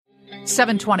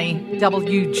720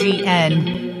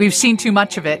 WGN. We've seen too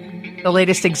much of it. The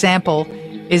latest example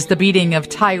is the beating of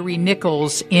Tyree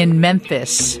Nichols in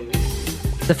Memphis.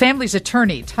 The family's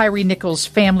attorney, Tyree Nichols'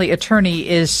 family attorney,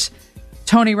 is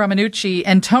Tony Romanucci.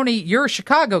 And Tony, you're a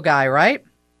Chicago guy, right?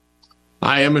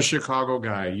 I am a Chicago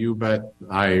guy. You bet.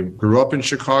 I grew up in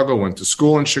Chicago, went to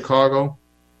school in Chicago.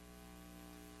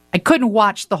 I couldn't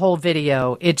watch the whole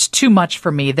video. It's too much for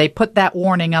me. They put that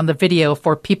warning on the video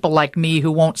for people like me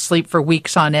who won't sleep for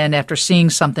weeks on end after seeing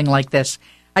something like this.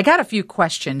 I got a few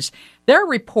questions. There are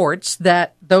reports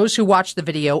that those who watched the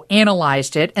video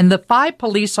analyzed it, and the 5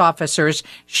 police officers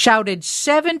shouted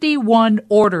 71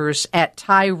 orders at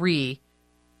Tyree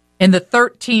in the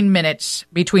 13 minutes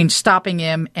between stopping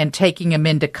him and taking him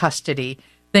into custody.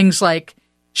 Things like,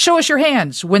 show us your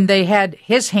hands, when they had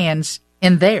his hands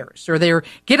in theirs, or they're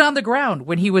get on the ground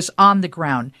when he was on the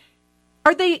ground.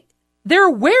 They're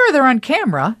aware they're on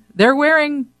camera. They're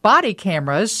wearing body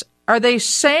cameras. Are they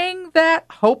saying that,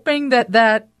 hoping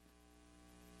that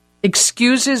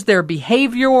excuses their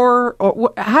behavior?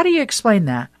 Or how do you explain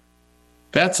that?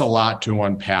 That's a lot to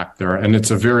unpack there, and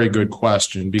it's a very good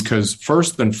question because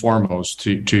first and foremost,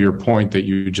 to your point that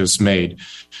you just made,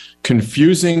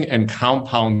 confusing and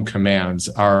compound commands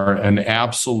are an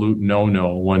absolute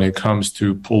no-no when it comes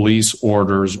to police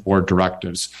orders or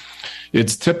directives.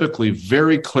 It's typically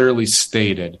very clearly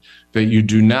stated that you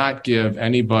do not give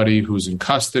anybody who's in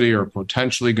custody or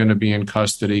potentially going to be in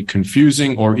custody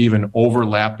confusing or even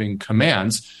overlapping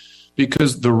commands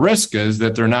because the risk is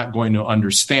that they're not going to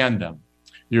understand them.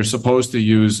 You're supposed to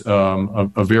use a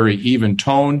very even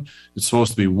tone. It's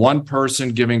supposed to be one person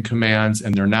giving commands,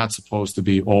 and they're not supposed to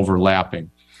be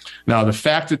overlapping. Now, the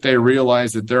fact that they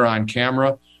realize that they're on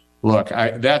camera, look,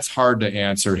 that's hard to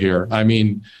answer here. I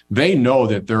mean, they know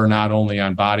that they're not only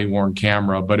on body-worn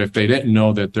camera, but if they didn't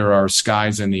know that there are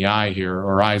skies in the eye here,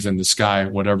 or eyes in the sky,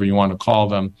 whatever you want to call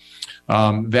them,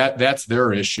 that's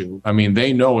their issue. I mean,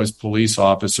 they know as police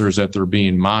officers that they're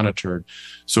being monitored.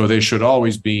 So they should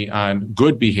always be on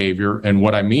good behavior. And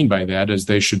what I mean by that is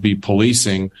they should be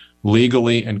policing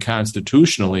legally and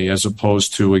constitutionally as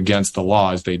opposed to against the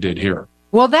law as they did here.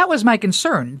 Well, that was my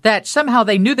concern, that somehow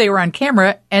they knew they were on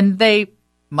camera and they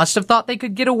must have thought they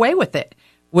could get away with it,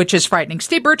 which is frightening.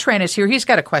 Steve Bertrand is here. He's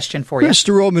got a question for you.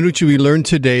 Mr. Romanucci, we learned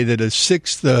today that a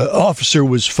 6th officer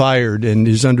was fired and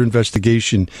is under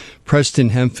investigation. Preston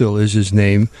Hemphill is his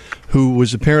name, who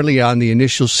was apparently on the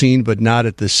initial scene but not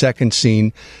at the second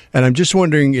scene. And I'm just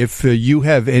wondering if you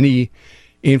have any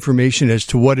information as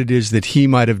to what it is that he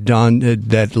might have done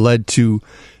that led to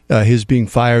his being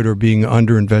fired or being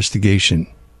under investigation.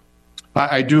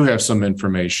 I do have some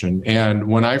information. And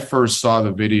when I first saw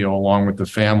the video along with the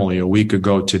family a week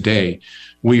ago today,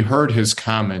 we heard his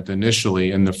comment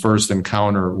initially in the first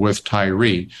encounter with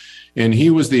Tyree. And he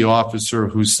was the officer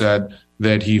who said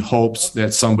that he hopes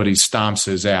that somebody stomps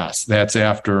his ass. That's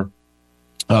after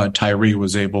Tyree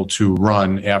was able to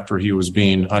run after he was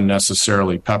being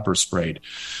unnecessarily pepper sprayed.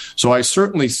 So I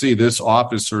certainly see this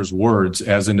officer's words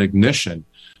as an ignition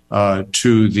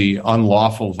to the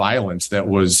unlawful violence that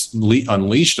was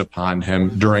unleashed upon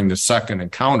him during the second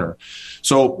encounter.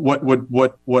 So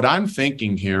what I'm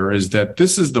thinking here is that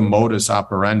this is the modus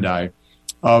operandi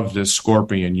of this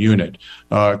Scorpion unit.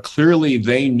 Clearly,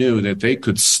 they knew that they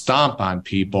could stomp on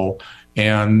people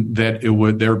and that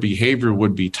their behavior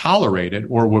would be tolerated,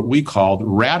 or what we called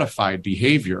ratified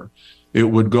behavior. It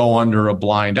would go under a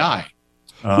blind eye.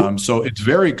 So it's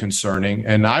very concerning,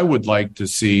 and I would like to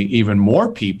see even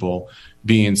more people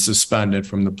being suspended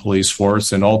from the police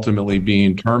force and ultimately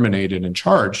being terminated and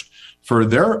charged for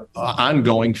their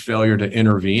ongoing failure to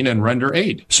intervene and render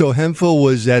aid. So Hemphill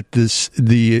was at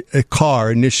the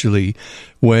car initially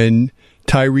when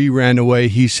Tyree ran away.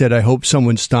 He said, "I hope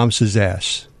someone stomps his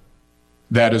ass."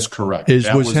 That is correct.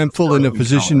 Was Hemphill in a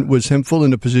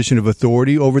position of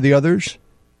authority over the others?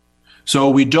 So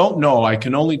we don't know. I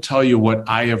can only tell you what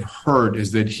I have heard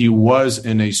is that he was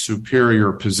in a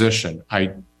superior position.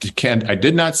 I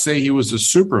did not say he was a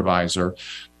supervisor,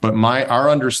 but our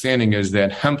understanding is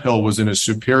that Hemphill was in a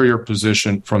superior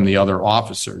position from the other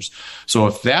officers. So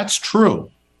if that's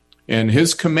true, and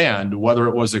his command, whether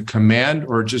it was a command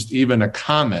or just even a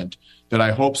comment, that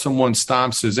I hope someone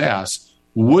stomps his ass,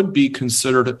 would be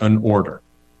considered an order.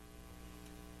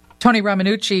 Tony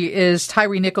Romanucci is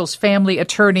Tyree Nichols' family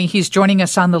attorney. He's joining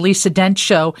us on the Lisa Dent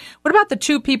Show. What about the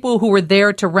 2 people who were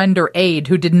there to render aid,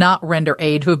 who did not render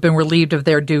aid, who have been relieved of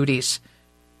their duties?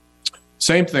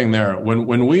 Same thing there.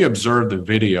 When we observed the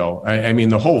video, I mean,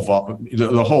 the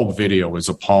whole video is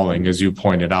appalling, as you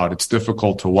pointed out. It's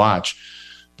difficult to watch.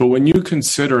 But when you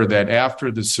consider that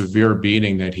after the severe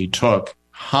beating that he took,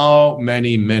 how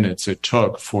many minutes it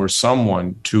took for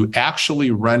someone to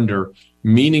actually render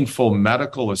meaningful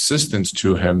medical assistance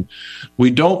to him.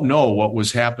 We don't know what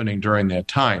was happening during that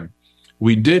time.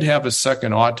 We did have a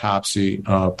second autopsy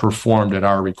performed at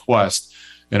our request,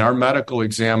 and our medical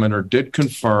examiner did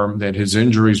confirm that his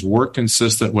injuries were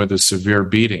consistent with a severe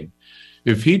beating.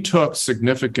 If he took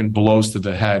significant blows to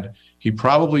the head, he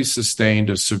probably sustained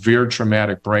a severe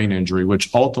traumatic brain injury, which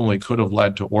ultimately could have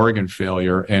led to organ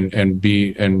failure and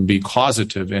be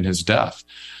causative in his death.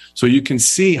 So you can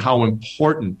see how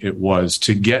important it was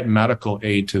to get medical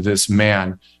aid to this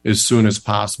man as soon as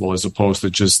possible, as opposed to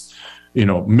just,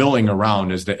 milling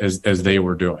around as they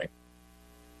were doing.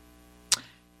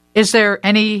 Is there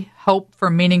any hope for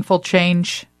meaningful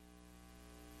change?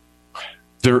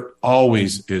 There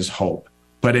always is hope,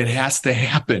 but it has to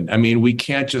happen. I mean, we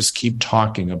can't just keep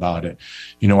talking about it.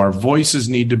 Our voices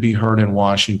need to be heard in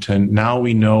Washington. Now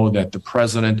we know that the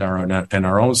president and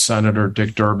our own Senator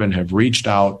Dick Durbin have reached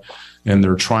out, and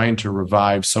they're trying to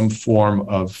revive some form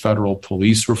of federal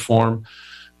police reform.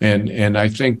 And I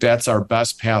think that's our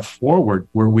best path forward,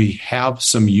 where we have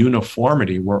some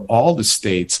uniformity, where all the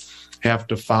states have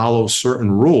to follow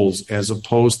certain rules as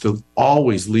opposed to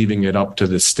always leaving it up to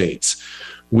the states.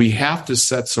 We have to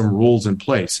set some rules in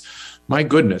place. My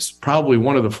goodness, probably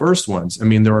one of the first ones. I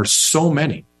mean, there are so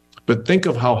many, but think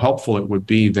of how helpful it would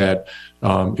be that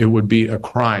it would be a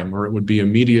crime, or it would be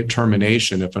immediate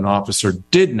termination if an officer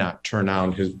did not turn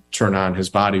on his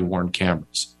body-worn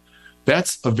cameras.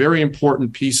 That's a very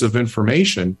important piece of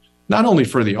information, not only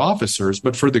for the officers,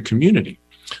 but for the community.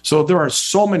 So there are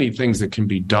so many things that can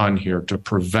be done here to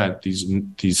prevent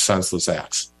these senseless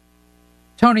acts.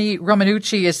 Tony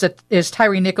Romanucci is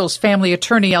Tyree Nichols' family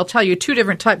attorney. I'll tell you two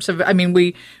different types of,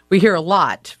 we hear a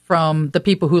lot from the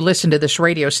people who listen to this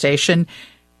radio station.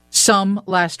 Some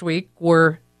last week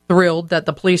were thrilled that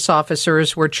the police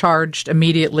officers were charged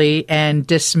immediately and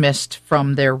dismissed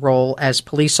from their role as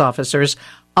police officers.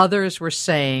 Others were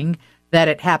saying that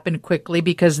it happened quickly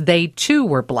because they too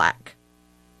were black.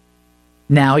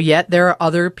 Now, yet there are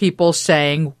other people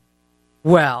saying,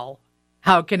 well,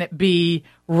 how can it be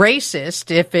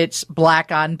racist if it's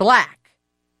black on black?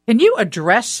 Can you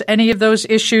address any of those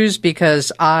issues?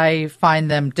 Because I find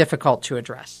them difficult to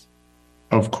address.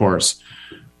 Of course.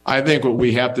 I think what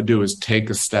we have to do is take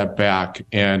a step back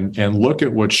and look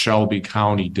at what Shelby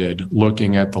County did,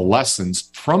 looking at the lessons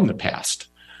from the past.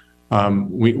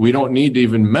 We don't need to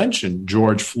even mention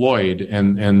George Floyd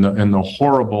and the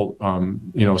horrible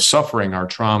suffering our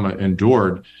trauma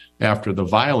endured after the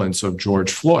violence of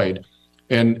George Floyd.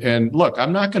 And look,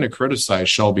 I'm not going to criticize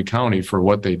Shelby County for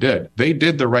what they did. They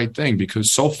did the right thing because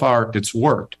so far it's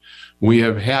worked. We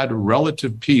have had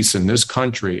relative peace in this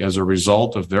country as a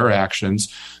result of their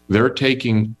actions. They're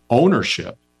taking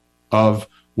ownership of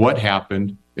what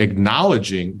happened,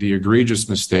 acknowledging the egregious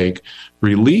mistake,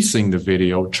 releasing the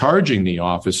video, charging the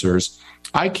officers.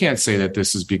 I can't say that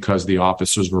this is because the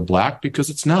officers were black, because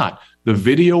it's not. The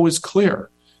video is clear.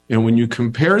 And when you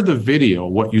compare the video,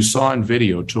 what you saw in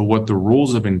video, to what the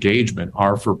rules of engagement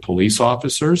are for police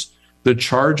officers, the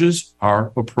charges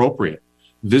are appropriate.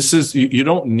 You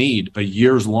don't need a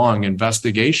years-long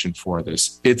investigation for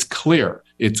this. It's clear.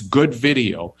 It's good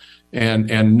video.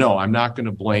 And no, I'm not going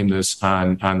to blame this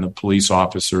on the police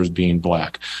officers being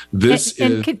black. This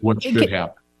is what should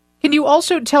happen. Can you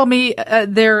also tell me,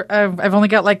 I've only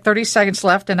got like 30 seconds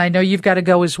left, and I know you've got to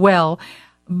go as well,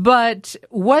 but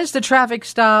was the traffic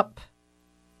stop,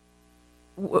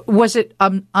 was it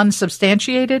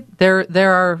unsubstantiated?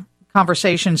 There are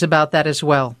conversations about that as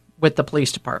well with the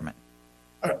police department.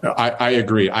 I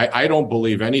agree. I don't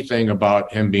believe anything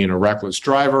about him being a reckless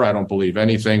driver. I don't believe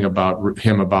anything about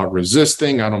him about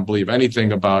resisting. I don't believe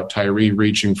anything about Tyree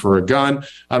reaching for a gun.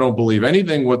 I don't believe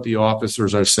anything what the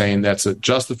officers are saying. That's a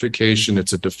justification.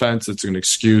 It's a defense. It's an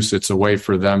excuse. It's a way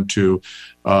for them to,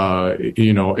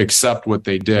 accept what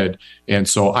they did. And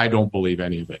so I don't believe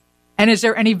any of it. And is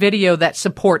there any video that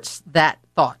supports that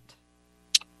thought?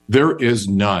 There is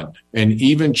none. And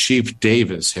even Chief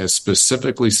Davis has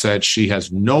specifically said she has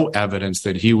no evidence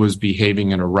that he was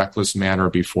behaving in a reckless manner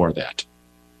before that.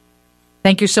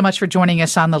 Thank you so much for joining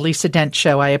us on the Lisa Dent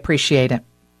Show. I appreciate it.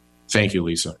 Thank you,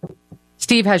 Lisa.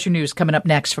 Steve has your news coming up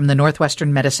next from the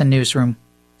Northwestern Medicine Newsroom.